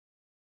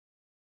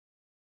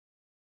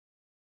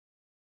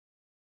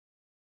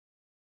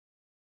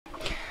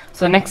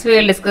So next we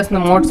will discuss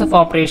the modes of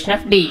operation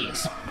of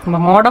DES.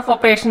 Mode of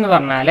operation എന്ന്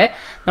പറഞ്ഞാൽ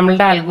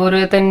നമ്മളുടെ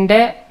അൽഗോരിതത്തിന്റെ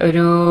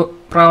ഒരു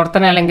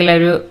പ്രവർത്തനം അല്ലെങ്കിൽ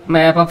ഒരു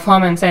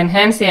പെർഫോമൻസ്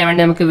എൻഹാൻസ് ചെയ്യാൻ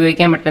വേണ്ടി നമുക്ക്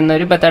ഉപയോഗിക്കാൻ പറ്റുന്ന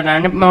ഒരു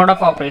മെത്തേഡാണ് മോഡ്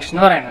ഓഫ് ഓപ്പറേഷൻ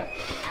എന്ന് പറയുന്നത്.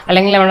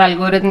 അല്ലെങ്കിൽ നമ്മുടെ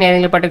അൽഗോരിതത്തിന്റെ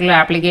ഏതെങ്കിലും പർട്ടിക്കുലർ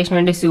ആപ്ലിക്കേഷൻ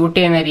വേണ്ടി സ്യൂട്ട്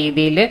ചെയ്യുന്ന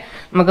രീതിയിൽ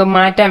നമുക്ക്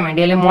മാറ്റാൻ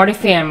വേണ്ടി അല്ലെങ്കിൽ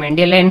മോഡിഫൈ ചെയ്യാൻ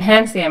വേണ്ടി അല്ലെങ്കിൽ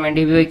എൻഹാൻസ് ചെയ്യാൻ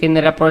വേണ്ടി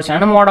ഉപയോഗിക്കുന്ന ഒരു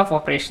അപ്രോച്ചാണ് മോഡ് ഓഫ്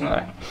ഓപ്പറേഷൻ എന്ന്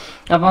പറയുന്നത്.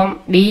 അപ്പം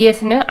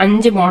DESന്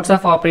 5 മോഡ്സ്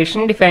ഓഫ്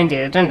ഓപ്പറേഷൻ ഡിഫൈൻ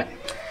ചെയ്തിട്ടുണ്ട്.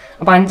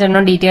 അപ്പോൾ 5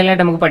 എണ്ണം ഡീറ്റെയിൽ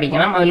ആയിട്ട് നമുക്ക്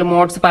പഠിക്കണം. അതിൽ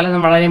മോഡ്സ്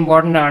പലതും വളരെ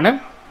ഇമ്പോർട്ടൻ്റ് ആണ്.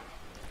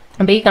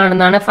 അപ്പോൾ ഈ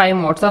കാണുന്നതാണ് 5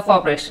 modes of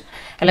operation: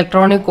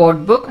 electronic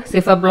code book,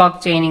 cipher block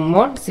chaining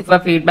mode, cipher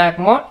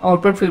feedback mode,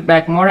 output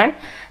feedback mode and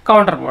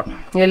counter mode.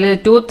 ഇതിൽ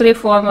 2, 3,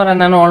 4 എന്ന്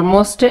പറയുന്നതാണ്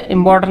ഓൾമോസ്റ്റ്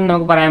ഇമ്പോർട്ടൻറ്റ്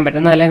നമുക്ക് പറയാൻ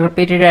പറ്റുന്നത് അല്ലെങ്കിൽ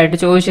റിപ്പീറ്റഡ് ആയിട്ട്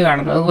ചോദിച്ച്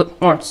കാണുന്നത്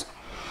മോഡ്സ്.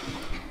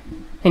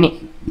 ഇനി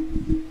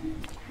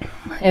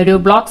ഒരു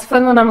ബ്ലോക്ക് സിഫർ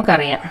എന്ന് പറഞ്ഞാൽ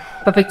നമുക്കറിയാം.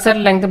 ഇപ്പോൾ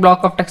fixed length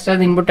block of text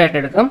അത് ഇൻപുട്ട് ആയിട്ട്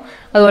എടുക്കും.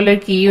 അതുപോലെ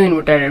ഒരു കീയും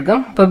ഇൻപുട്ട് ആയിട്ട് എടുക്കും.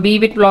 ഇപ്പോൾ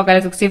B-bit ബ്ലോക്ക്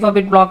അല്ലെങ്കിൽ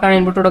 64-bit ബ്ലോക്കാണ്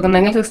ഇൻപുട്ട്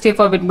കൊടുക്കുന്നതെങ്കിൽ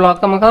 64-bit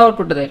ബ്ലോക്ക് നമുക്ക്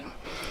ഔട്ട്പുട്ട് തരും.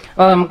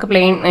 അപ്പോൾ നമുക്ക്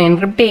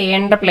എൻക്രിപ്റ്റ്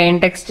ചെയ്യേണ്ട പ്ലെയിൻ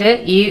ടെക്സ്റ്റ്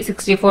ഈ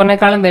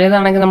 64-നേക്കാളും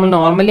വലുതാണെങ്കിൽ നമ്മൾ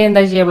നോർമലി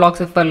എന്താ ചെയ്യുക? ബ്ലോക്ക്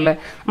സിഫറിൽ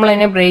നമ്മൾ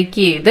അതിനെ ബ്രേക്ക്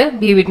ചെയ്ത്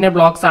B-bitന്റെ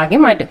ബ്ലോക്സ് ആക്കി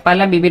മാറ്റും.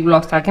 പല B-bit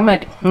ബ്ലോക്സ് ആക്കി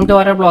മാറ്റും. എന്നിട്ട്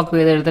ഓരോ ബ്ലോക്ക്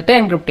ചെയ്ത് എടുത്തിട്ട്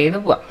എൻക്രിപ്റ്റ് ചെയ്ത്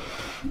പോവാം.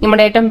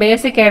 നമ്മുടെ ഏറ്റവും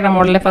ബേസിക് ആയിട്ടുള്ള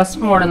മോഡിലെ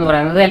ഫസ്റ്റ് മോഡ് എന്ന്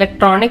പറയുന്നത്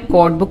ഇലക്ട്രോണിക്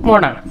കോഡ് ബുക്ക്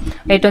മോഡാണ്.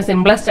 ഏറ്റവും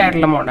സിംപ്ലസ്റ്റ്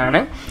ആയിട്ടുള്ള മോഡാണ്.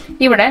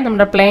 ഇവിടെ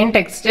നമ്മുടെ പ്ലെയിൻ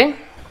ടെക്സ്റ്റ്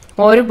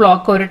ഒരു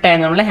ബ്ലോക്ക് ഒരു ടൈം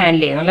നമ്മൾ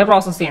ഹാൻഡിൽ ചെയ്യുന്നുള്ളൂ,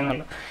 പ്രോസസ്സ്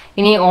ചെയ്യുന്നുള്ളൂ.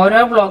 ഇനി ഓരോ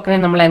ബ്ലോക്കിനെ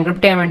നമ്മൾ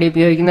എൻക്രിപ്റ്റ് ചെയ്യാൻ വേണ്ടി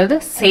ഉപയോഗിക്കുന്നത്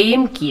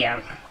സെയിം കീ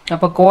ആണ്.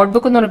 അപ്പോൾ കോഡ്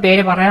ബുക്ക് എന്നൊരു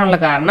പേര് പറയാനുള്ള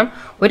കാരണം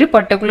ഒരു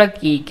പർട്ടിക്കുലർ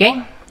കീക്ക്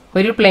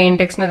ഒരു പ്ലെയിൻ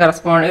ടെക്സ്റ്റിന്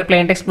ഒരു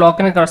പ്ലെയിൻ ടെക്സ്റ്റ്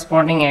ബ്ലോക്കിന്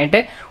കറസ്പോണ്ടിങ്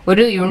ആയിട്ട്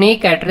ഒരു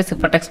യുണീക്ക് ആയിട്ടൊരു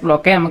സിഫർ ടെക്സ്റ്റ്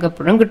ബ്ലോക്കേ നമുക്ക്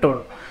എപ്പോഴും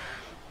കിട്ടുള്ളൂ.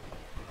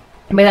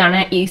 അപ്പോൾ ഇതാണ്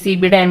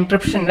ECBയുടെ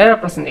എൻക്രിപ്ഷൻ്റെ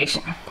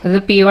റെപ്രസെൻറ്റേഷൻ. ഇത്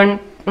P1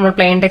 നമ്മൾ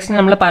പ്ലെയിൻ ടെക്സ്റ്റിന്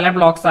നമ്മൾ പല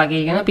blocks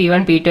ആക്കിയിരിക്കുന്നു,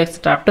 P1, P2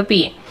 et cetera up to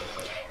PN.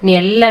 ഇനി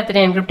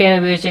എല്ലാത്തിനും എൻക്രിപ്റ്റ് ചെയ്യാൻ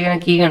ഉപയോഗിച്ചിരിക്കുന്ന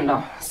കീ കണ്ടോ?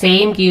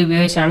 സെയിം കീ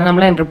ഉപയോഗിച്ചാണ്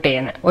നമ്മൾ എൻക്രിപ്റ്റ്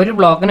ചെയ്യുന്നത്. ഒരു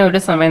ബ്ലോക്കിന് ഒരു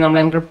സമയം നമ്മൾ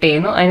എൻക്രിപ്റ്റ്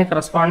ചെയ്യുന്നു, അതിന്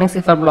കറസ്പോണ്ടിങ്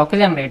സിഫർ ബ്ലോക്ക്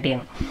ജനറേറ്റ്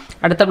ചെയ്യുന്നു.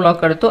 അടുത്ത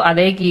ബ്ലോക്ക് എടുത്തു,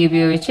 അതേ കീ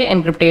ഉപയോഗിച്ച്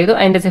എൻക്രിപ്റ്റ് ചെയ്തു,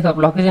 അതിൻ്റെ സിഫർ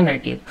ബ്ലോക്ക്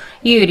ജനറേറ്റ് ചെയ്തു.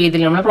 ഈ ഒരു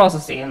രീതിയിൽ നമ്മൾ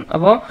പ്രോസസ്സ് ചെയ്യുന്നു.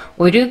 അപ്പോൾ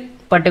ഒരു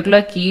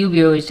പർട്ടിക്കുലർ കീ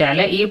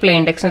ഉപയോഗിച്ചാൽ ഈ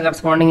പ്ലെയിൻ ടെക്സ്റ്റിന്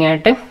കറസ്പോണ്ടിങ്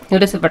ആയിട്ട്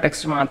ഒരു സിഫർ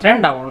ടെക്സ്റ്റ് മാത്രമേ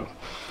ഉണ്ടാവുള്ളൂ.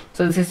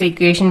 So this is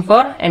equation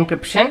for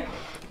encryption.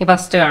 ഈ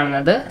ഫസ്റ്റ്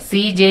കാണുന്നത്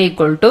CJ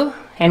equal to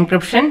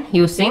encryption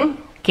using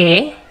K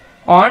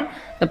on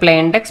the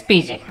plain text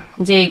PJ.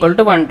 J equal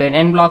to 1 to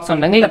n blocks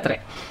ഉണ്ടെങ്കിൽ എത്ര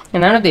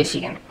എന്നാണ്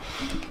ഉദ്ദേശിക്കുന്നത്.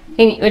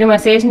 ഇനി ഒരു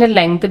മെസ്സേജിന്റെ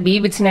ലെങ്ത് B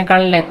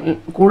ബിറ്റ്സിനേക്കാൾ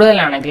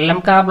കൂടുതലാണെങ്കിൽ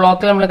നമുക്ക് ആ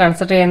ബ്ലോക്കിൽ നമ്മൾ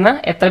കൺസിഡർ ചെയ്യുന്ന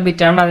എത്ര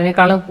ബിറ്റാണോ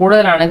അതിനേക്കാളും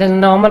കൂടുതലാണെങ്കിൽ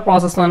നോർമൽ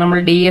പ്രോസസ്സ് നമ്മൾ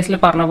DESൽ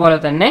പറഞ്ഞ പോലെ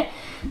തന്നെ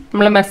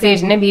നമ്മൾ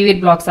മെസ്സേജിനെ B-bit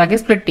ബ്ലോക്സ് ആക്കി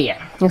സ്പ്ലിറ്റ് ചെയ്യാം.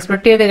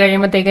 സ്പ്ലിറ്റ് ചെയ്ത്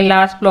കഴിയുമ്പോഴത്തേക്കും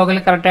ലാസ്റ്റ് ബ്ലോക്കിൽ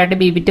കറക്റ്റായിട്ട്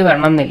B-bit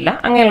വരണം എന്നില്ല.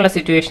 അങ്ങനെയുള്ള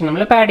സിറ്റുവേഷൻ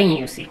നമ്മൾ പാഡിങ്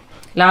യൂസ് ചെയ്യും.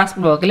 ലാസ്റ്റ്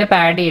ബ്ലോക്കിൽ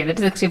പാഡ്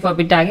ചെയ്തിട്ട്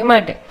 64-bit ആക്കി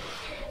മാറ്റും.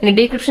 ഇനി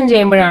ഡീക്രിപ്ഷൻ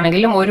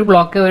ചെയ്യുമ്പോഴാണെങ്കിലും ഒരു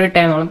ബ്ലോക്ക് ഒരു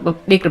ടൈം നമ്മൾ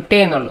ഡീക്രിപ്റ്റ്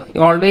ചെയ്യുന്നുള്ളൂ,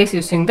 always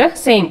using the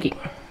same key.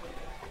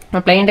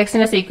 Plain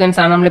ടെക്സ്റ്റിന്റെ സീക്വൻസ്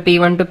ആണ് നമ്മൾ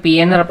P1 to P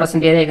എന്ന്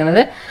റെപ്രസെന്റ്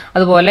ചെയ്തേക്കുന്നത്.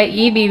 അതുപോലെ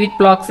ഈ B-bit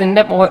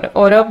ബ്ലോക്സിന്റെ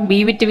ഓരോ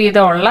B-bit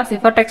വീതമുള്ള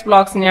cipher text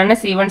ബ്ലോക്സിനെയാണ്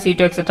C1,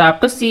 C2 et cetera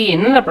up to C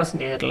എന്ന്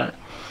റെപ്രസെന്റ് ചെയ്തിട്ടുള്ളത്.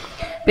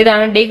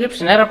 ഇതാണ്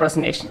ഡീക്രിപ്ഷന്റെ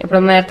റെപ്രസെന്റേഷൻ.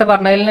 ഇപ്പം നേരത്തെ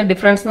പറഞ്ഞതിൽ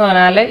ഡിഫറൻസ് എന്ന്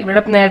പറഞ്ഞാൽ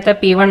ഇവിടെ നേരത്തെ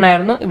P1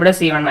 ആയിരുന്നു, ഇവിടെ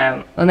C1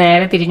 ആയിരുന്നു. അത്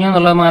നേരെ തിരിഞ്ഞു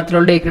എന്നുള്ളത്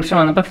മാത്രമേ ഡീക്രിപ്ഷൻ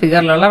വന്നപ്പോൾ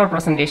ഫിഗറിലുള്ള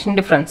റെപ്രസെന്റേഷൻ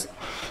ഡിഫറൻസ്.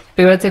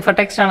 ഇപ്പോൾ ഇവിടെ സിഫർ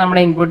ടെക്സ്റ്റ് ആണ്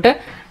നമ്മുടെ input.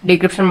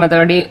 Decryption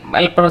method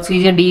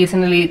procedure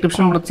DESന്റെ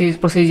decryption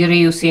procedure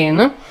use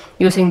ചെയ്യുന്നു.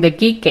 Using the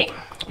key K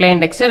plain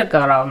text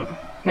recover ആവുന്നു.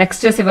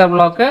 നെക്സ്റ്റ് സിഫർ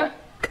ബ്ലോക്ക്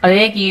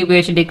അതേ കീ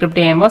ഉപയോഗിച്ച് ഡീക്രിപ്റ്റ്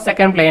ചെയ്യുമ്പോൾ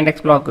സെക്കൻഡ് പ്ലെയിൻ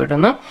ടെക്സ്റ്റ് ബ്ലോക്ക്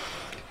കിട്ടുന്നു.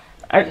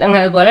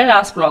 അതുപോലെ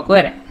ലാസ്റ്റ് ബ്ലോക്ക്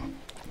വരെ.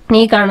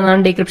 ഈ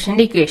കാണുന്നതാണ്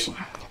ഡീക്രിപ്ഷൻ്റെ equation.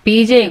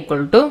 PJ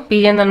equal to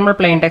PJ എന്ന് നമ്മൾ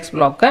പ്ലെയിൻ ടെക്സ്റ്റ്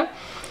ബ്ലോക്ക്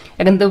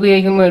എന്ത്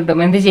ഉപയോഗിക്കുമ്പോൾ കിട്ടും,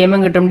 എന്ത് ചെയ്യുമ്പോൾ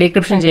കിട്ടും?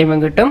 ഡീക്രിപ്ഷൻ ചെയ്യുമ്പോൾ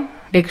കിട്ടും.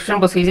 ഡീക്രിപ്ഷൻ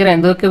പ്രൊസീജിയർ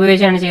എന്തൊക്കെ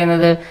ഉപയോഗിച്ചാണ്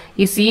ചെയ്യുന്നത്?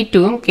 ഈ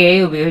C2ഉം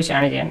Kയും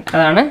ഉപയോഗിച്ചാണ് ചെയ്യുന്നത്.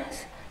 അതാണ്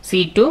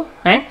C2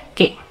 and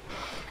K.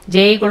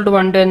 J equal to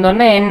 1 to എന്ന്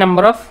പറഞ്ഞാൽ n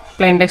number of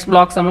plane text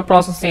blocks നമ്മൾ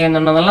പ്രോസസ്സ്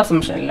ചെയ്യുന്നുണ്ടെന്നുള്ള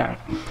അസംഷനിലാണ്.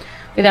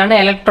 ഇതാണ്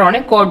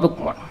ഇലക്ട്രോണിക് കോഡ് ബുക്ക്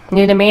മോഡ്.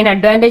 ഇതിന്റെ മെയിൻ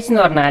അഡ്വാൻറ്റേജ്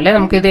എന്ന് പറഞ്ഞാൽ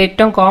നമുക്കിത്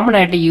ഏറ്റവും കോമൺ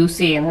ആയിട്ട് യൂസ്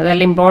ചെയ്യുന്നത്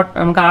അല്ലെങ്കിൽ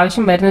നമുക്ക്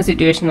ആവശ്യം വരുന്ന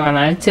സിറ്റുവേഷൻ എന്ന്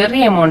പറഞ്ഞാൽ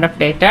ചെറിയ എമൗണ്ട് ഓഫ്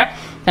ഡേറ്റ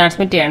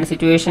ട്രാൻസ്മിറ്റ് ചെയ്യേണ്ട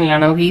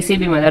സിറ്റുവേഷനിലാണ് നമുക്ക്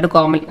ECB മെത്തേഡ്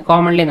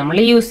കോമൺലി നമ്മൾ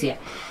യൂസ് ചെയ്യാം.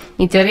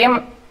 ഈ ചെറിയ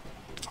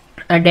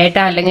ഡേറ്റ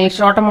അല്ലെങ്കിൽ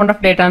ഷോർട്ട് എമൗണ്ട്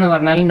ഓഫ് ഡേറ്റ എന്ന്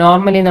പറഞ്ഞാൽ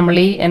നോർമലി നമ്മൾ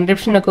ഈ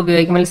എൻക്രിപ്ഷനൊക്കെ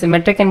ഉപയോഗിക്കുമ്പോൾ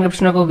സിമെട്രിക്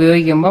എൻക്രിപ്ഷനൊക്കെ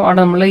ഉപയോഗിക്കുമ്പോൾ അവിടെ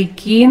നമ്മൾ ഈ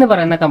കീ എന്ന്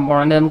പറയുന്ന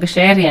കമ്പോണന്റ് നമുക്ക്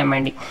ഷെയർ ചെയ്യാൻ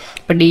വേണ്ടി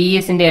ഇപ്പോൾ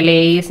DESന്റെ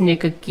അല്ലെങ്കിൽ AESന്റെ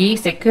ഒക്കെ കീ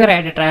സെക്യൂർ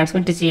ആയിട്ട്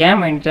ട്രാൻസ്മിറ്റ് ചെയ്യാൻ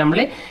വേണ്ടിയിട്ട് നമ്മൾ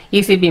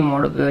ECB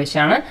മോഡ്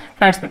ഉപയോഗിച്ചാണ്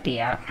ട്രാൻസ്മിറ്റ്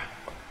ചെയ്യാറ്.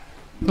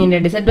 ഇതിൻ്റെ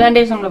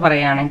ഡിസഡ്വാൻറ്റേജ് നമ്മൾ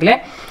പറയുകയാണെങ്കിൽ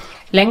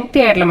ലെങ്തി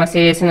ആയിട്ടുള്ള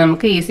മെസ്സേജസിന്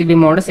നമുക്ക് ECB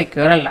മോഡ്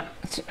സെക്യൂർ അല്ല.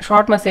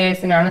 ഷോർട്ട്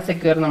മെസ്സേജസിനാണ്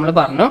സെക്യൂർ നമ്മൾ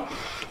പറഞ്ഞു.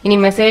 ഇനി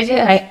മെസ്സേജ്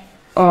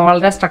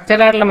വളരെ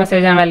സ്ട്രക്ചർഡ് ആയിട്ടുള്ള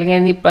മെസ്സേജ് ആണ്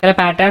അല്ലെങ്കിൽ പല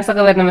പാറ്റേൺസ്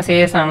ഒക്കെ വരുന്ന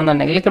മെസ്സേജസ്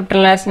ആണെന്നുണ്ടെങ്കിൽ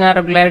ക്രിപ്റ്റനൈസിന്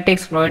റെഗുലാരിറ്റി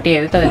എക്സ്പ്ലോയിറ്റ്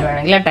ചെയ്തിട്ട് അതിൽ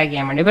വേണമെങ്കിൽ അറ്റാക്ക്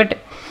ചെയ്യാൻ വേണ്ടി പറ്റും.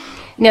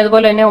 ഇനി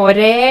അതുപോലെ തന്നെ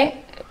ഒരേ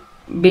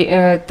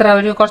ഇത്ര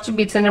ഒരു കുറച്ച്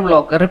ബീറ്റ്സിന്റെ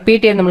ബ്ലോക്ക്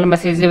റിപ്പീറ്റ് ചെയ്ത് നമ്മൾ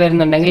മെസ്സേജ്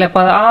വരുന്നുണ്ടെങ്കിൽ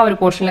അപ്പോൾ ആ ഒരു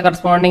പോർഷനിൽ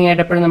കറസ്പോണ്ടിങ്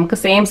ആയിട്ട് എപ്പോഴും നമുക്ക്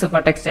സെയിം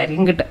സിഫർ ടെക്സ്റ്റ്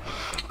ആയിരിക്കും കിട്ടും.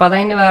 അപ്പോൾ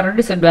അതതിൻ്റെ വേറൊരു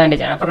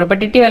ഡിസഡ്വാൻറ്റേജ് ആണ്. അപ്പോൾ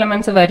റിപ്പറ്റേറ്റീവ്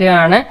എലമെന്റ്സ്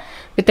വരികയാണ്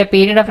with a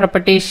period of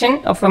repetition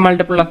of A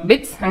multiple of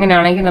bits.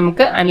 അങ്ങനെയാണെങ്കിൽ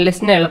നമുക്ക്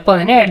അനലിസ്റ്റിന് എളുപ്പം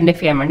അതിനെ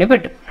ഐഡന്റിഫൈ ചെയ്യാൻ വേണ്ടി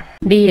പറ്റും.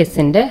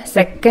 DESന്റെ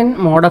സെക്കൻഡ്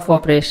മോഡ് ഓഫ്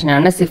ഓപ്പറേഷൻ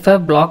ആണ് സിഫർ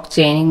ബ്ലോക്ക്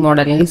ചെയിനിങ് മോഡ്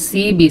അല്ലെങ്കിൽ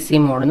CBC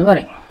മോഡ് എന്ന്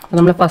പറയും.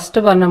 നമ്മൾ ഫസ്റ്റ്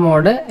പറഞ്ഞ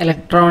mode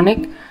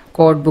electronic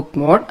code book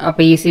mode.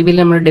 അപ്പോൾ ECBയിൽ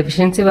നമ്മൾ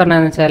ഡെഫിഷ്യൻസി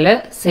പറഞ്ഞതെന്ന് വെച്ചാൽ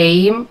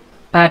സെയിം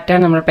പാറ്റേൺ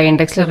നമ്മൾ പ്ലെയിൻ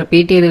ടെക്സ്റ്റിൽ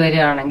റിപ്പീറ്റ് ചെയ്ത്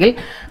വരികയാണെങ്കിൽ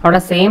അവിടെ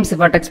സെയിം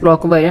സിഫർ ടെക്സ്റ്റ്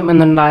ബ്ലോക്ക് വരും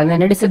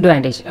എന്നുണ്ടാകുന്നതിൻ്റെ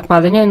ഡിസഡ്വാൻറ്റേജ്. അപ്പോൾ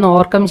അതിനെ ഒന്ന്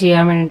ഓവർകം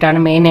ചെയ്യാൻ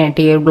വേണ്ടിയിട്ടാണ്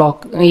മെയിനായിട്ട്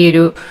ഈ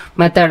ഒരു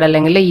മെത്തേഡ്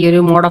അല്ലെങ്കിൽ ഈ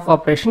ഒരു മോഡ് ഓഫ്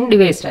ഓപ്പറേഷൻ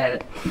ഡിവൈസ്ഡ് ആയത്.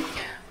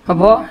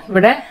 അപ്പോൾ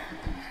ഇവിടെ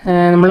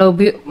നമ്മൾ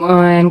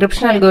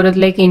എൻക്രിപ്ഷൻ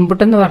അൽഗോരിതത്തിലേക്ക്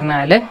ഇൻപുട്ട് എന്ന്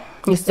പറഞ്ഞാൽ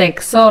is the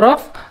XOR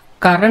of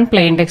current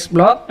plain text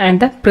block and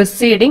the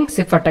preceding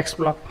cipher text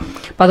block.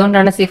 അപ്പോൾ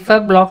അതുകൊണ്ടാണ് സിഫർ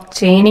ബ്ലോക്ക്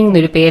ചെയിനിങ്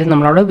എന്നൊരു പേര്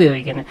നമ്മളവിടെ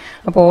ഉപയോഗിക്കുന്നത്.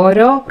 അപ്പോൾ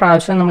ഓരോ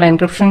പ്രാവശ്യവും നമ്മൾ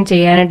എൻക്രിപ്ഷൻ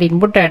ചെയ്യാനായിട്ട്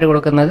ഇൻപുട്ടായിട്ട്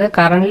കൊടുക്കുന്നത്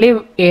കറൻ്റ്ലി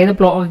ഏത്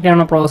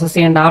ബ്ലോക്കാണോ പ്രോസസ്സ്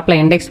ചെയ്യേണ്ട ആ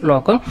പ്ലെയിൻ ടെക്സ്റ്റ്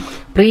ബ്ലോക്കും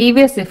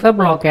പ്രീവിയസ് സിഫർ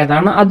ബ്ലോക്ക്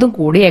ഏതാണ് അതും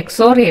കൂടി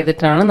എക്സോർ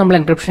ചെയ്തിട്ടാണ് നമ്മൾ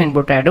എൻക്രിപ്ഷൻ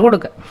ഇൻപുട്ടായിട്ട്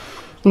കൊടുക്കുക.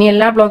 ഇനി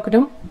എല്ലാ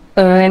ബ്ലോക്കിനും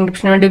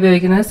എൻക്രിപ്ഷന് വേണ്ടി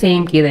ഉപയോഗിക്കുന്നത്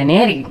സെയിം കീ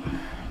തന്നെയായിരിക്കും.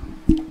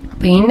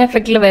 അപ്പോൾ ഇൻ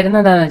എഫക്റ്റിൽ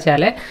വരുന്നതാണെന്ന്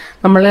വെച്ചാൽ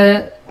നമ്മൾ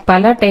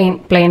പല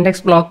പ്ലെയിൻ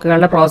ടെക്സ്റ്റ്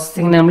ബ്ലോക്കുകളുടെ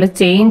പ്രോസസ്സിങ്ങിന് നമ്മൾ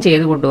ചേഞ്ച്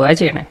ചെയ്ത് കൊണ്ടുപോവുക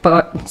ചെയ്യണം. ഇപ്പോൾ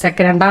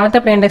രണ്ടാമത്തെ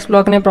പ്ലെയിൻ ടെക്സ്റ്റ്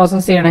ബ്ലോക്കിനെ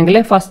പ്രോസസ്സ് ചെയ്യണമെങ്കിൽ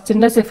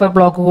ഫസ്റ്റിൻ്റെ സിഫർ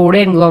ബ്ലോക്ക് കൂടെ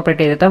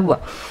ഇൻകോർപ്പറേറ്റ് ചെയ്തിട്ടാണ് പോവുക.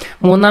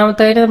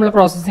 മൂന്നാമത്തേന് നമ്മൾ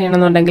പ്രോസസ്സ്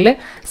ചെയ്യണമെന്നുണ്ടെങ്കിൽ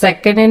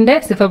സെക്കൻഡിൻ്റെ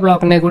സിഫർ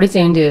ബ്ലോക്കിനെ കൂടി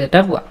ചേഞ്ച്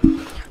ചെയ്തിട്ടാണ് പോവുക.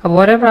 അപ്പോൾ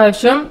ഓരോ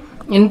പ്രാവശ്യം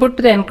input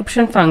to the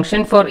encryption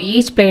function for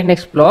each plain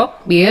text block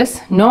bears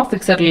no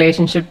fixed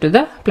relationship to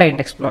the plain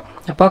text block.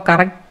 അപ്പോൾ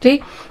കറക്റ്റ്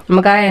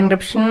നമുക്ക് ആ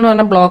എൻക്രിപ്ഷൻ എന്ന്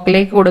പറഞ്ഞ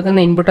ബ്ലോക്കിലേക്ക്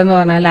കൊടുക്കുന്ന ഇൻപുട്ട് എന്ന്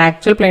പറഞ്ഞാൽ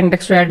ആക്ച്വൽ പ്ലെയിൻ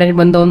ടെക്സ്റ്റുമായിട്ട്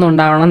ബന്ധമൊന്നും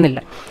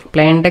ഉണ്ടാവണമെന്നില്ല.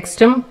 പ്ലെയിൻ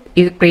ടെക്സ്റ്റും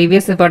ഈ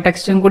പ്രീവിയസ് സിഫർ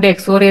ടെക്സ്റ്റും കൂടി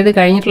എക്സോർ ചെയ്ത്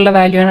കഴിഞ്ഞിട്ടുള്ള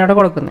വാല്യൂ ആണ് അവിടെ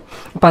കൊടുക്കുന്നത്.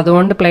 അപ്പോൾ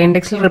അതുകൊണ്ട് പ്ലെയിൻ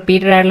ടെക്സ്റ്റിൽ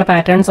റിപ്പീറ്റഡ് ആയിട്ടുള്ള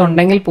പാറ്റേൺസ്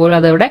ഉണ്ടെങ്കിൽ പോലും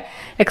അതിവിടെ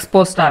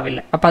എക്സ്പോസ്ഡ്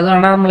ആവില്ല. അപ്പോൾ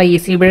അതുകൊണ്ടാണ് നമ്മൾ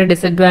ECBയുടെ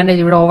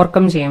ഡിസഡ്വാൻറ്റേജ് ഇവിടെ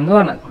ഓവർകം ചെയ്യുമെന്ന്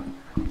പറഞ്ഞത്.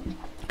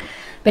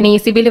 പിന്നെ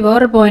ECBയിൽ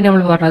വേറൊരു പോയിന്റ്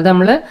നമ്മൾ പറഞ്ഞത്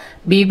നമ്മൾ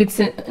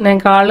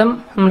ബിബിറ്റ്സിനേക്കാളും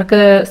നമുക്ക്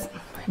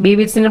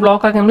ബിബിറ്റ്സിന്റെ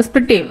ബ്ലോക്കൊക്കെ നമ്മൾ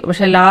സ്പ്ലിറ്റ് ചെയ്തു.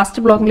 പക്ഷേ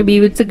ലാസ്റ്റ് ബ്ലോക്കിൽ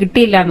ബിബിറ്റ്സ്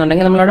കിട്ടിയില്ല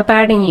എന്നുണ്ടെങ്കിൽ നമ്മളവിടെ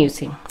പാഡിങ് യൂസ്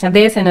ചെയ്യും.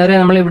 അതേ സെനറിയോ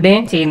നമ്മൾ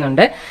ഇവിടെയും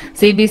ചെയ്യുന്നുണ്ട്.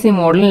 CBC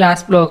മോഡലിൽ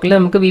ലാസ്റ്റ് ബ്ലോക്കിൽ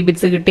നമുക്ക്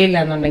ബിബിറ്റ്സ് കിട്ടിയില്ല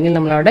എന്നുണ്ടെങ്കിൽ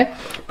നമ്മളവിടെ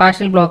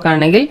പാർഷ്യൽ ബ്ലോക്ക്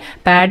ആണെങ്കിൽ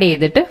പാഡ്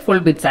ചെയ്തിട്ട്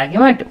ഫുൾ ബിറ്റ്സ് ആക്കി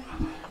മാറ്റും.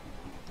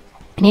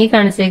 ഇനി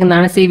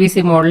കാണിച്ചേക്കുന്നതാണ് CBC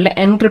മോഡലിലെ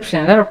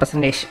എൻക്രിപ്ഷൻ്റെ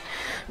റെപ്രസെൻറ്റേഷൻ.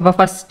 അപ്പോൾ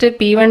first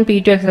P1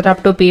 P2 etcetera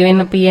up to Pn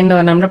എന്ന്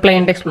പറഞ്ഞാൽ നമ്മുടെ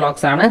പ്ലെയിൻ ടെക്സ്റ്റ്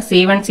ബ്ലോക്സ് ആണ്.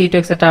 C1 C2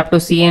 etcetera up to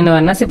CN എന്ന്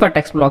പറഞ്ഞാൽ സിഫർ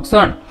ടെക്സ്റ്റ് ബ്ലോക്സും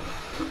ആണ്.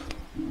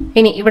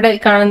 ഇനി ഇവിടെ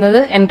കാണുന്നത്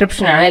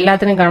എൻക്രിപ്ഷൻ ആണ്.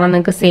 എല്ലാത്തിനും കാണാൻ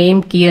നിങ്ങൾക്ക് സെയിം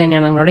കീ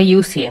തന്നെയാണ് നമ്മളിവിടെ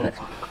യൂസ്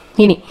ചെയ്യുന്നത്.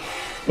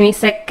 ഇനി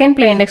സെക്കൻഡ്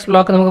പ്ലെയിൻ ടെക്സ്റ്റ്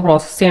ബ്ലോക്ക് നമുക്ക്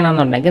പ്രോസസ്സ്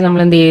ചെയ്യണമെന്നുണ്ടെങ്കിൽ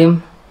നമ്മൾ എന്ത് ചെയ്യും?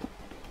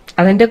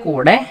 അതിൻ്റെ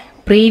കൂടെ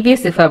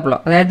പ്രീവിയസ് സിഫർ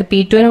ബ്ലോക്ക്, അതായത്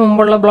P2ന്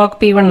മുമ്പുള്ള ബ്ലോക്ക്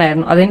P1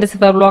 ആയിരുന്നു, അതിൻ്റെ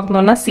സിഫർ ബ്ലോക്ക്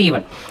എന്ന് പറഞ്ഞാൽ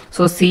C1.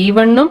 സോ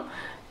C1ഉം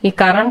ഈ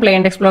കറണ്ട് പ്ലെയിൻ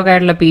ടെക്സ്റ്റ് ബ്ലോക്ക്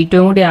ആയിട്ടുള്ള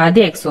P2 കൂടി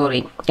ആദ്യം എക്സോർ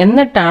ചെയ്യും,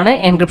 എന്നിട്ടാണ്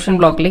എൻക്രിപ്ഷൻ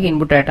ബ്ലോക്കിലേക്ക്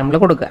ഇൻപുട്ടായിട്ട് നമ്മൾ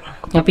കൊടുക്കുക.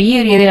 അപ്പോൾ ഈ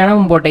ഒരു രീതിയിലാണ്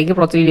മുമ്പോട്ടേക്ക്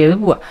പ്രൊസീഡ് ചെയ്ത്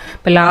പോവുക.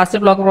 ഇപ്പോൾ ലാസ്റ്റ്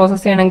ബ്ലോക്ക്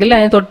പ്രോസസ്സ് ചെയ്യണമെങ്കിൽ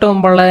അതിന് തൊട്ട്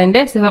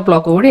മുമ്പുള്ളതിൻ്റെ സിഫർ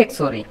ബ്ലോക്ക് കൂടി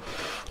എക്സോർ ചെയ്യും.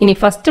 ഇനി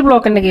ഫസ്റ്റ്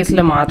ബ്ലോക്കിൻ്റെ കേസിൽ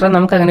മാത്രം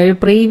നമുക്ക് അങ്ങനെ ഒരു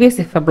പ്രീവിയസ്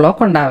സിഫർ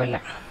ബ്ലോക്ക് ഉണ്ടാവില്ല.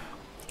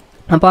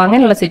 അപ്പോൾ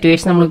അങ്ങനെയുള്ള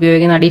സിറ്റുവേഷൻ നമ്മൾ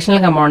ഉപയോഗിക്കുന്ന അഡീഷണൽ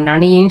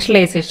കമ്പൗണ്ടാണ് ഈ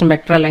ഇനിഷ്യലൈസേഷൻ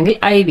വെക്ടർ അല്ലെങ്കിൽ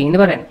IV എന്ന്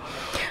പറയുന്നത്.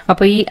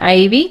 അപ്പോൾ ഈ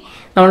IV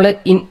നമ്മൾ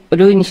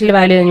ഒരു ഇനിഷ്യൽ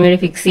വാല്യൂ അതിന് വേണ്ടി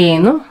ഫിക്സ്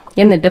ചെയ്യുന്നു,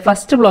 എന്നിട്ട്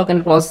ഫസ്റ്റ്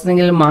ബ്ലോക്കിൻ്റെ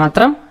പ്രോസസ്സിങ്ങിൽ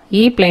മാത്രം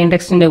ഈ പ്ലെയിൻ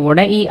ടെക്സ്റ്റിൻ്റെ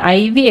കൂടെ ഈ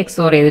IV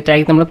എക്സോർ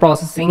ചെയ്തിട്ടായിരിക്കും നമ്മൾ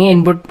പ്രോസസ്സിങ്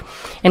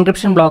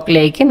എൻക്രിപ്ഷൻ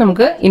ബ്ലോക്കിലേക്ക്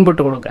നമുക്ക് ഇൻപുട്ട്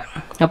കൊടുക്കുക.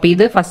 അപ്പോൾ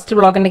ഇത് ഫസ്റ്റ്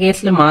ബ്ലോക്കിൻ്റെ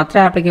കേസിൽ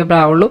മാത്രമേ ആപ്ലിക്കബിൾ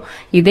ആവുള്ളൂ.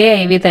 ഇതേ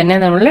IV തന്നെ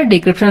നമ്മൾ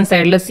ഡിക്രിപ്ഷൻ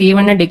സൈഡിൽ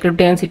C1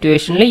 ഡിക്രിപ്റ്റ് ചെയ്യുന്ന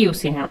സിറ്റുവേഷനിൽ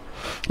യൂസ് ചെയ്യണം.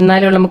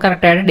 എന്നാലും നമുക്ക്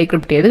കറക്റ്റായിട്ട്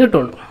ഡിക്രിപ്റ്റ് ചെയ്ത്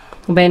കിട്ടുള്ളൂ.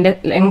 അപ്പോൾ അതിൻ്റെ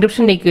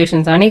എൻക്രിപ്ഷൻ്റെ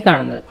ഇക്വേഷൻസ് ആണ് ഈ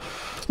കാണുന്നത്.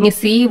 ഇനി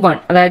C1,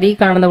 അതായത് ഈ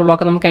കാണുന്ന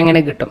ബ്ലോക്ക് നമുക്ക്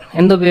എങ്ങനെ കിട്ടും?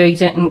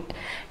 എന്തുപയോഗിച്ച്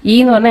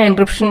എന്ന് പറഞ്ഞാൽ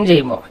എൻക്രിപ്ഷൻ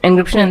ചെയ്യുമ്പോൾ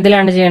എൻക്രിപ്ഷൻ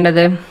എന്തിലാണ്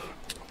ചെയ്യേണ്ടത്?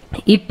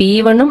 ഈ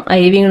P1ഉം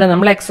IV കൂടെ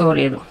നമ്മൾ എക്സോർ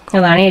ചെയ്തു,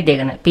 അതാണ്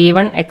എഴുതിയേക്കുന്നത്.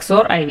 P1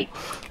 XOR IV.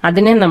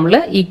 അതിനെ നമ്മൾ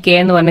ഈ K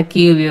എന്ന് പറഞ്ഞ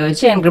കീ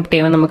ഉപയോഗിച്ച് എൻക്രിപ്റ്റ്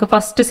ചെയ്യുമ്പോൾ നമുക്ക്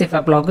ഫസ്റ്റ്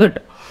സിഫർ ബ്ലോക്ക്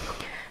കിട്ടും.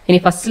 ഇനി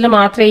ഫസ്റ്റിൽ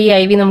മാത്രമേ ഈ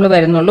IV നമ്മൾ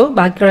വരുന്നുള്ളൂ.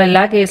 ബാക്കിയുള്ള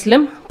എല്ലാ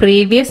കേസിലും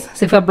പ്രീവിയസ്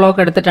സിഫർ ബ്ലോക്ക്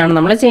എടുത്തിട്ടാണ്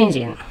നമ്മൾ ചേഞ്ച്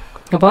ചെയ്യുന്നത്.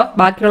 അപ്പോൾ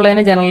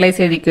ബാക്കിയുള്ളതിനെ ജനറലൈസ്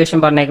ചെയ്ത് equation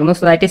പറഞ്ഞേക്കുന്നു.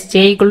 So that is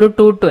J =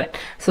 2 to n.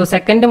 So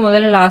second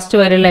മുതൽ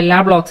ലാസ്റ്റ് വരെയുള്ള എല്ലാ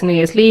ബ്ലോക്സിൻ്റെ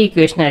കേസിൽ ഈ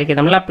ഇക്വേഷൻ ആയിരിക്കും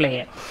നമ്മൾ അപ്ലൈ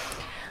ചെയ്യുക.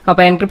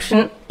 അപ്പോൾ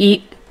എൻക്രിപ്ഷൻ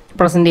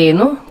പ്രസന്റ്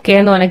ചെയ്യുന്നു, K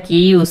എന്ന് പറഞ്ഞ കീ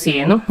യൂസ്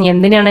ചെയ്യുന്നു.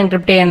 എന്തിനാണ്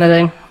എൻക്രിപ്റ്റ് ചെയ്യുന്നത്?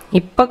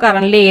 ഇപ്പോൾ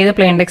കറന്റ് ഏത്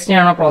പ്ലെയിൻ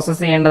ടെക്സ്റ്റിനാണോ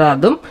പ്രോസസ്സ് ചെയ്യേണ്ടത്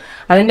അതും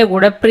അതിൻ്റെ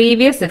കൂടെ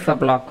previous cipher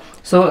block.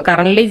 So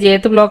current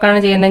Jth ബ്ലോക്കാണ്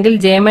ചെയ്യുന്നതെങ്കിൽ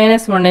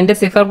J-1ന്റെ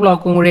സിഫർ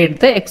ബ്ലോക്കും കൂടി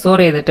എടുത്ത് എക്സോർ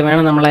ചെയ്തിട്ട്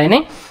വേണം നമ്മളതിനെ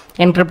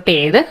എൻക്രിപ്റ്റ്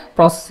ചെയ്ത്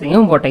പ്രോസസ്സിങ്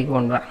മുമ്പോട്ടേക്ക്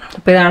കൊണ്ടുപോകാം.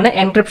 അപ്പോൾ ഇതാണ്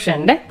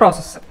എൻക്രിപ്ഷൻ്റെ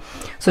process.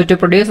 So to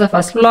produce the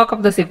first block of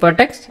the cipher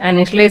text, an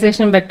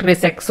initialization vector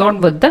is XORed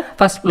with the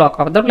first block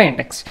of the plain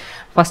text.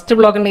 First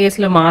block in the case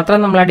മാത്രം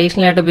നമ്മൾ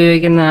additional ആയിട്ട്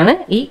ഉപയോഗിക്കുന്നതാണ്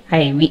ഈ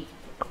IV.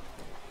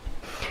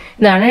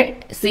 ഇതാണ്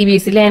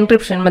CBCയിലെ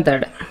encryption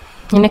method.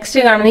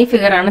 Next കാണുന്ന ഈ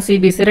figure ആണ്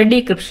CBCയുടെ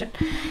decryption.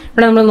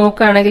 ഇവിടെ നമ്മൾ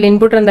നോക്കുകയാണെങ്കിൽ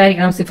ഇൻപുട്ട്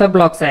എന്തായിരിക്കണം? സിഫർ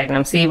ബ്ലോക്സ്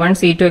ആയിരിക്കണം. C1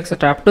 C2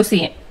 etcetera up to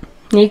CN.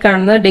 ഈ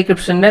കാണുന്നത്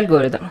ഡീക്രിപ്ഷൻ്റെ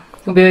അൽഗോരിതം.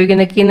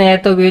 ഉപയോഗിക്കുന്ന കീ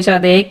നേരത്തെ ഉപയോഗിച്ച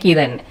അതേ കീ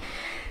തന്നെ.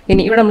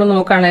 ഇനി ഇവിടെ നമ്മൾ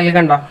നോക്കുകയാണെങ്കിൽ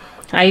കണ്ടോ,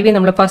 IV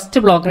നമ്മൾ ഫസ്റ്റ്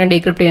ബ്ലോക്കിനെ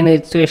ഡീക്രിപ്റ്റ് ചെയ്യുന്ന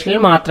സിറ്റുവേഷനിൽ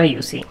മാത്രം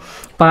യൂസ് ചെയ്യും.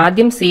 അപ്പോൾ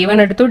ആദ്യം C1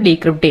 എടുത്തു,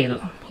 ഡീക്രിപ്റ്റ് ചെയ്തു.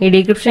 ഈ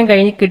ഡീക്രിപ്ഷൻ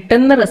കഴിഞ്ഞ്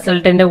കിട്ടുന്ന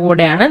റിസൾട്ടിൻ്റെ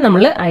കൂടെയാണ്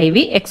നമ്മൾ IV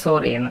എക്സോർ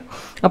ചെയ്യുന്നത്.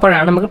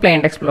 അപ്പോഴാണ് നമുക്ക് പ്ലെയിൻ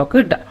ടെക്സ്റ്റ് ബ്ലോക്ക്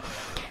കിട്ടുക.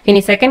 ഇനി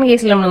സെക്കൻഡ്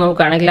കേസിൽ നമ്മൾ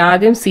നോക്കുകയാണെങ്കിൽ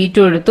ആദ്യം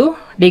C2 എടുത്തു,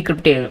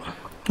 ഡീക്രിപ്റ്റ് ചെയ്തു.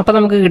 അപ്പോൾ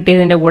നമുക്ക്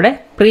കിട്ടിയതിൻ്റെ കൂടെ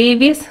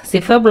പ്രീവിയസ്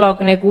സിഫർ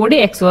ബ്ലോക്കിനെ കൂടി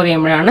എക്സോർ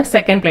ചെയ്യുമ്പോഴാണ്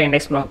സെക്കൻഡ് പ്ലെയിൻ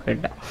ടെക്സ്റ്റ് ബ്ലോക്ക്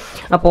കിട്ടുക.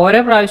 അപ്പോൾ ഓരോ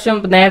പ്രാവശ്യം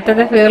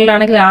നേരത്തെ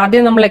ഫിഗറിലാണെങ്കിൽ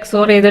ആദ്യം നമ്മൾ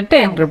എക്സോർ ചെയ്തിട്ട്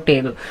എൻക്രിപ്റ്റ്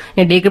ചെയ്തു.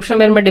 ഇനി ഡീക്രിപ്ഷൻ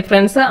വരുമ്പോൾ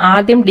ഡിഫറൻസ്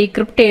ആദ്യം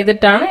ഡീക്രിപ്റ്റ്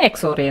ചെയ്തിട്ടാണ്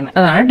എക്സോർ ചെയ്യുന്നത്,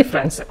 അതാണ്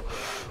ഡിഫറൻസ്.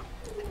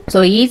 സോ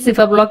ഈ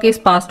cipher block is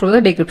pass through the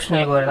decryption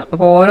algorithm.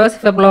 അപ്പോൾ ഓരോ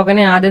സിഫർ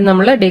ബ്ലോക്കിനെ ആദ്യം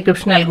നമ്മൾ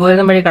ഡീക്രിപ്ഷൻ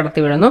അൽഗോരിതം വഴി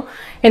കടത്തി വിടുന്നു.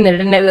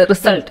 എന്നിട്ട്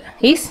result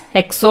is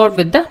എക്സോർഡ്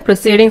with the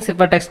preceding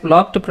cipher text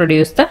block two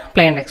produce the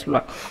plain text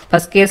block.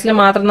 First കേസിൽ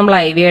മാത്രം നമ്മൾ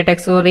IV ആയിട്ട്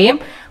എക്സോർ ചെയ്യും.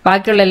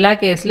 ബാക്കിയുള്ള എല്ലാ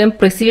കേസിലും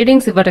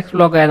പ്രിസീഡിംഗ് സിഫർ ടെക്സ്റ്റ്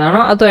ബ്ലോക്ക്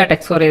ഏതാണോ അതുമായിട്ട്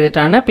എക്സോർ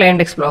ചെയ്തിട്ടാണ് പ്ലെയിൻ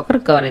ടെക്സ്റ്റ് ബ്ലോക്ക്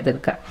റിക്കവർ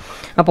ചെയ്തെടുക്കുക.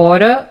 അപ്പോൾ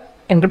ഓരോ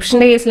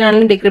എൻക്രിപ്ഷന്റെ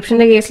കേസിലാണെങ്കിലും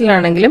ഡിക്രിപ്ഷന്റെ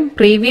കേസിലാണെങ്കിലും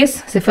പ്രീവിയസ്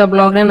സിഫർ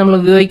ബ്ലോക്കിനെ നമ്മൾ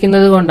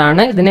ഉപയോഗിക്കുന്നത്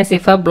കൊണ്ടാണ് ഇതിനെ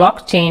സിഫർ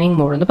ബ്ലോക്ക് ചെയിനിങ്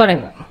മോഡ് എന്ന്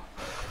പറയുന്നത്.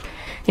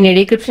 ഇനി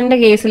ഡീക്രിപ്ഷന്റെ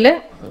കേസിൽ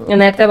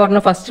നേരത്തെ പറഞ്ഞ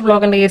ഫസ്റ്റ്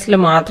ബ്ലോക്കിന്റെ കേസിൽ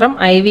മാത്രം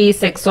IV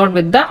is എക്സോർഡ്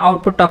with the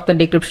output of the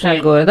decryption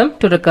algorithm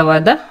to recover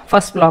the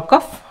first block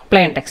of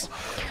plane text.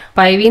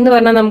 അപ്പോൾ IV എന്ന്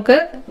പറഞ്ഞാൽ നമുക്ക്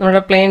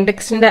നമ്മുടെ പ്ലെയിൻ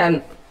ടെക്സ്റ്റിന്റെ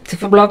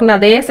സിഫർ ബ്ലോക്കിന്റെ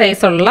അതേ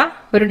സൈസുള്ള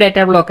ഒരു ഡേറ്റ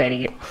ബ്ലോക്ക്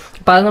ആയിരിക്കും.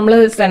 അപ്പോൾ അത് നമ്മൾ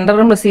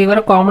സെൻഡറും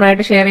റിസീവറും കോമൺ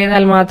ആയിട്ട് ഷെയർ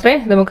ചെയ്താൽ മാത്രമേ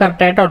നമുക്ക്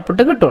കറക്റ്റായിട്ട്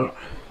ഔട്ട്പുട്ട് കിട്ടുള്ളൂ.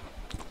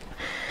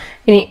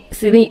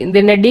 ഇനി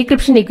ഇതിന്റെ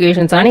ഡീക്രിപ്ഷൻ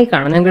ഇക്വേഷൻസ് ആണ് ഈ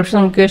കാണുന്നത്.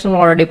 എൻക്രിപ്ഷൻ ഇക്വേഷൻ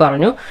ഓൾറെഡി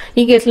പറഞ്ഞു.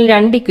 ഈ കേസിൽ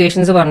 2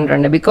 ഇക്വേഷൻസ്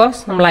പറഞ്ഞിട്ടുണ്ട്. ബിക്കോസ്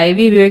നമ്മൾ IV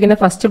ഉപയോഗിക്കുന്ന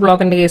ഫസ്റ്റ്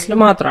ബ്ലോക്കിന്റെ കേസിൽ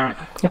മാത്രമാണ്.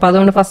 അപ്പോൾ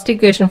അതുകൊണ്ട് first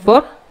equation for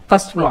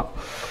first block.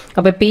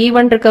 അപ്പോൾ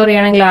P1 റിക്കവർ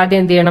ചെയ്യണമെങ്കിൽ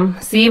ആദ്യം എന്ത് ചെയ്യണം?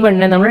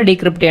 C1നെ നമ്മൾ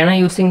ഡീക്രിപ്റ്റ് ചെയ്യണം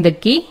യൂസിങ് ദ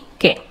കീ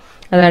K.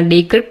 അതാണ്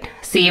ഡീക്രിപ്റ്റ്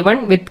C1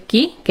 വിത്ത്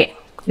കീ K.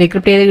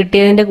 ഡീക്രിപ്റ്റ് ചെയ്ത്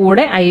കിട്ടിയതിന്റെ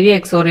കൂടെ IV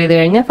എക്സോർ ചെയ്ത്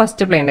കഴിഞ്ഞാൽ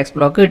ഫസ്റ്റ് പ്ലെയിൻ ടെക്സ്റ്റ്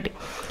ബ്ലോക്ക് കിട്ടി.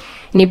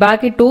 ഇനി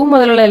ബാക്കി 2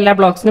 മുതലുള്ള എല്ലാ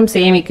ബ്ലോക്സിനും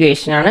സെയിം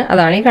ഇക്വേഷൻ ആണ്.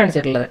 അതാണ് ഈ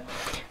കാണിച്ചിട്ടുള്ളത്.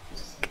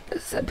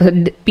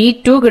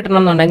 P2 കിട്ടണം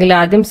എന്നുണ്ടെങ്കിൽ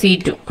ആദ്യം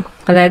C2,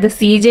 അതായത്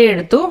CJ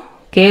എടുത്തു,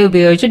 K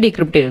ഉപയോഗിച്ച്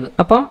ഡീക്രിപ്റ്റ് ചെയ്തു.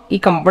 അപ്പം ഈ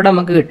ഇവിടെ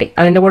നമുക്ക് കിട്ടി.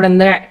 അതിന്റെ കൂടെ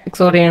എന്താ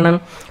എക്സോർ ചെയ്യണം?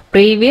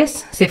 പ്രീവിയസ്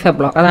സിഫർ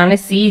ബ്ലോക്ക്, അതാണ്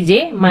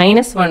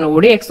CJ-1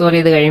 കൂടി എക്സോർ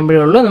ചെയ്ത് കഴിയുമ്പോഴേ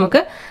ഉള്ളൂ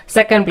നമുക്ക്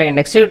സെക്കൻഡ് പ്ലെയിൻ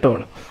ടെക്സ്റ്റ്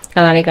കിട്ടുള്ളൂ.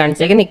 അതാണ് ഈ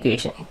കാണിച്ചേക്കുന്ന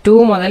ഇക്വേഷൻ. 2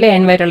 മുതൽ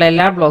n വരെയുള്ള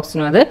എല്ലാ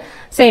ബ്ലോക്സിനും അത്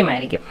സെയിം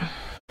ആയിരിക്കും.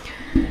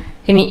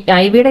 ഇനി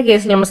IV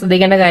കേസിൽ നമ്മൾ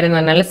ശ്രദ്ധിക്കേണ്ട കാര്യം എന്ന്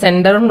പറഞ്ഞാൽ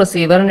സെൻഡറും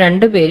റിസീവറും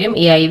രണ്ടുപേരും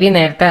ഈ IV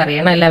നേരത്തെ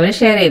അറിയണം, എല്ലാവരും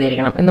ഷെയർ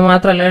ചെയ്തിരിക്കണം. എന്ന്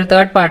മാത്രമല്ല ഒരു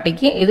തേർഡ്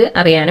പാർട്ടിക്ക് ഇത്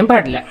അറിയാനും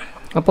പാടില്ല.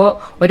 അപ്പോൾ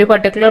ഒരു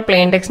പർട്ടിക്കുലർ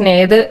പ്ലെയിൻ ടെക്സ്റ്റിന്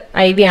ഏത്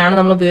IV ആണ്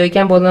നമ്മൾ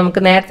ഉപയോഗിക്കാൻ പോകുന്നത്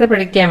നമുക്ക് നേരത്തെ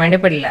പ്രെഡിക്റ്റ് ചെയ്യാൻ വേണ്ടി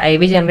പറ്റില്ല.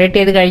 IV ജനറേറ്റ്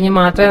ചെയ്ത് കഴിഞ്ഞ്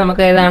മാത്രമേ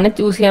നമുക്ക് ഏതാണ്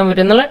ചൂസ് ചെയ്യാൻ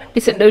പറ്റുന്നുള്ള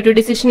ഒരു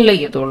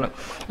ഡിസിഷനിലേക്ക് എത്തുള്ളൂ.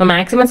 അപ്പോൾ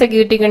മാക്സിമം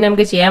സെക്യൂരിറ്റിക്ക് വേണ്ടി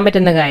നമുക്ക് ചെയ്യാൻ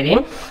പറ്റുന്ന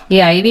കാര്യം ഈ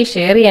IV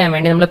ഷെയർ ചെയ്യാൻ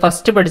വേണ്ടി നമ്മൾ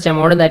ഫസ്റ്റ് പഠിച്ച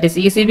mode, that is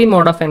ECB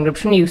mode of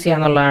encryption use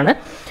ചെയ്യാന്നുള്ളതാണ്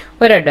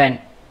ഒരു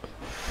അഡ്വാൻറ്റേജ്.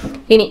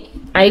 ഇനി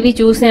IV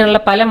ചൂസ് ചെയ്യാനുള്ള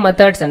പല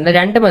മെത്തേഡ്സ് ഉണ്ട്.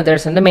 2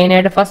 മെത്തേഡ്സ് ഉണ്ട്.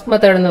 മെയിനായിട്ട് ഫസ്റ്റ്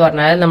മെത്തേഡ് എന്ന്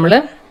പറഞ്ഞാൽ നമ്മൾ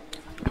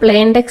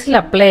പ്ലെയിൻ ടെക്സ്റ്റിൽ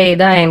അപ്ലൈ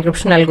ചെയ്ത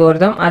എൻക്രിപ്ഷൻ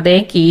അൽഗോരിതം അതേ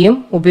കീയും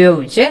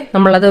ഉപയോഗിച്ച്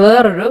നമ്മളത്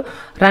വേറൊരു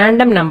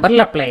റാൻഡം നമ്പറിൽ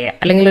അപ്ലൈ ചെയ്യുക,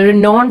 അല്ലെങ്കിൽ ഒരു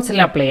നോൺസിൽ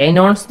അപ്ലൈ ചെയ്യുക.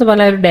 നോൺസ് എന്ന്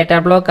പറഞ്ഞാൽ ഒരു ഡേറ്റ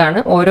ബ്ലോക്ക് ആണ്.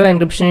 ഓരോ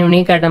എൻക്രിപ്ഷൻ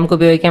യൂണീക്കായിട്ട് നമുക്ക്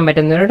ഉപയോഗിക്കാൻ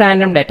പറ്റുന്ന ഒരു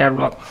റാൻഡം ഡേറ്റ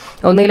ബ്ലോക്ക്.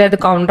 ഒന്നുകിൽ അത്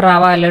കൗണ്ടർ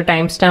ആവാം, അല്ലെങ്കിൽ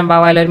ടൈം സ്റ്റാമ്പ്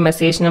ആവാം, അല്ലെങ്കിൽ ഒരു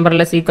മെസ്സേജ് നമ്പർ,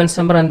 അല്ലെങ്കിൽ സീക്വൻസ്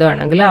നമ്പർ എന്ത്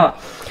വേണമെങ്കിലും ആവാം.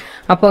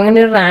 അപ്പോൾ അങ്ങനെ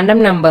ഒരു റാൻഡം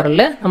നമ്പറിൽ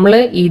നമ്മൾ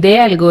ഇതേ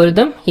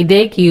അൽഗോരിതം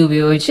ഇതേ കീ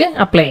ഉപയോഗിച്ച്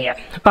അപ്ലൈ ചെയ്യാം.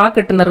 അപ്പോൾ ആ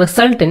കിട്ടുന്ന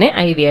റിസൾട്ടിനെ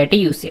IV ആയിട്ട്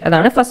യൂസ് ചെയ്യുക.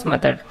 അതാണ് ഫസ്റ്റ്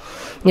മെത്തേഡ്.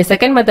 ഇനി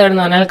സെക്കൻഡ് മെത്തേഡ്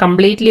എന്ന് പറഞ്ഞാൽ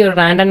കംപ്ലീറ്റ്ലി ഒരു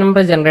റാൻഡം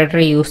നമ്പർ ജനറേറ്റർ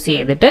യൂസ്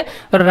ചെയ്തിട്ട്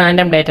ഒരു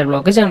റാൻഡം ഡേറ്റ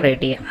ബ്ലോക്ക്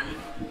ജനറേറ്റ് ചെയ്യാം.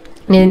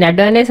 ഇനി ഇതിൻ്റെ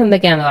അഡ്വാൻറ്റേജ്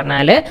എന്തൊക്കെയാണെന്ന്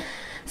പറഞ്ഞാൽ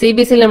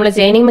CBCയിൽ നമ്മൾ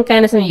ചെയിനിങ്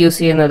മെക്കാനിസം യൂസ്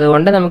ചെയ്യുന്നത്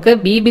കൊണ്ട് നമുക്ക്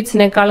B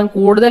ബിറ്റ്സിനേക്കാളും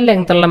കൂടുതൽ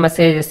ലെങ്ത്തുള്ള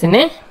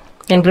മെസ്സേജസിനെ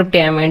എൻക്രിപ്റ്റ്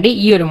ചെയ്യാൻ വേണ്ടി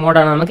ഈ ഒരു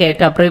മോഡാണ് നമുക്ക്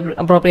ഏറ്റവും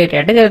അപ്രോപ്രിയേറ്റ്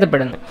ആയിട്ട്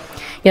കരുതപ്പെടുന്നത്.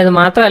 ഇനി അത്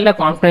മാത്രമല്ല,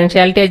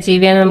 കോൺഫിഡൻഷ്യാലിറ്റി അച്ചീവ്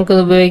ചെയ്യാൻ നമുക്ക്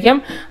ഇത് ഉപയോഗിക്കാം.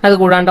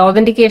 അതുകൂടാണ്ട്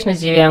ഓതന്റിക്കേഷൻ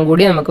അച്ചീവ് ചെയ്യാൻ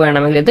കൂടി നമുക്ക്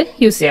വേണമെങ്കിൽ ഇത്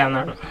യൂസ്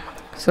ചെയ്യാവുന്നതാണ്.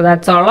 So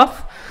that's all of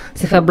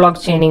cipher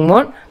block chaining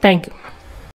mode. Thank you.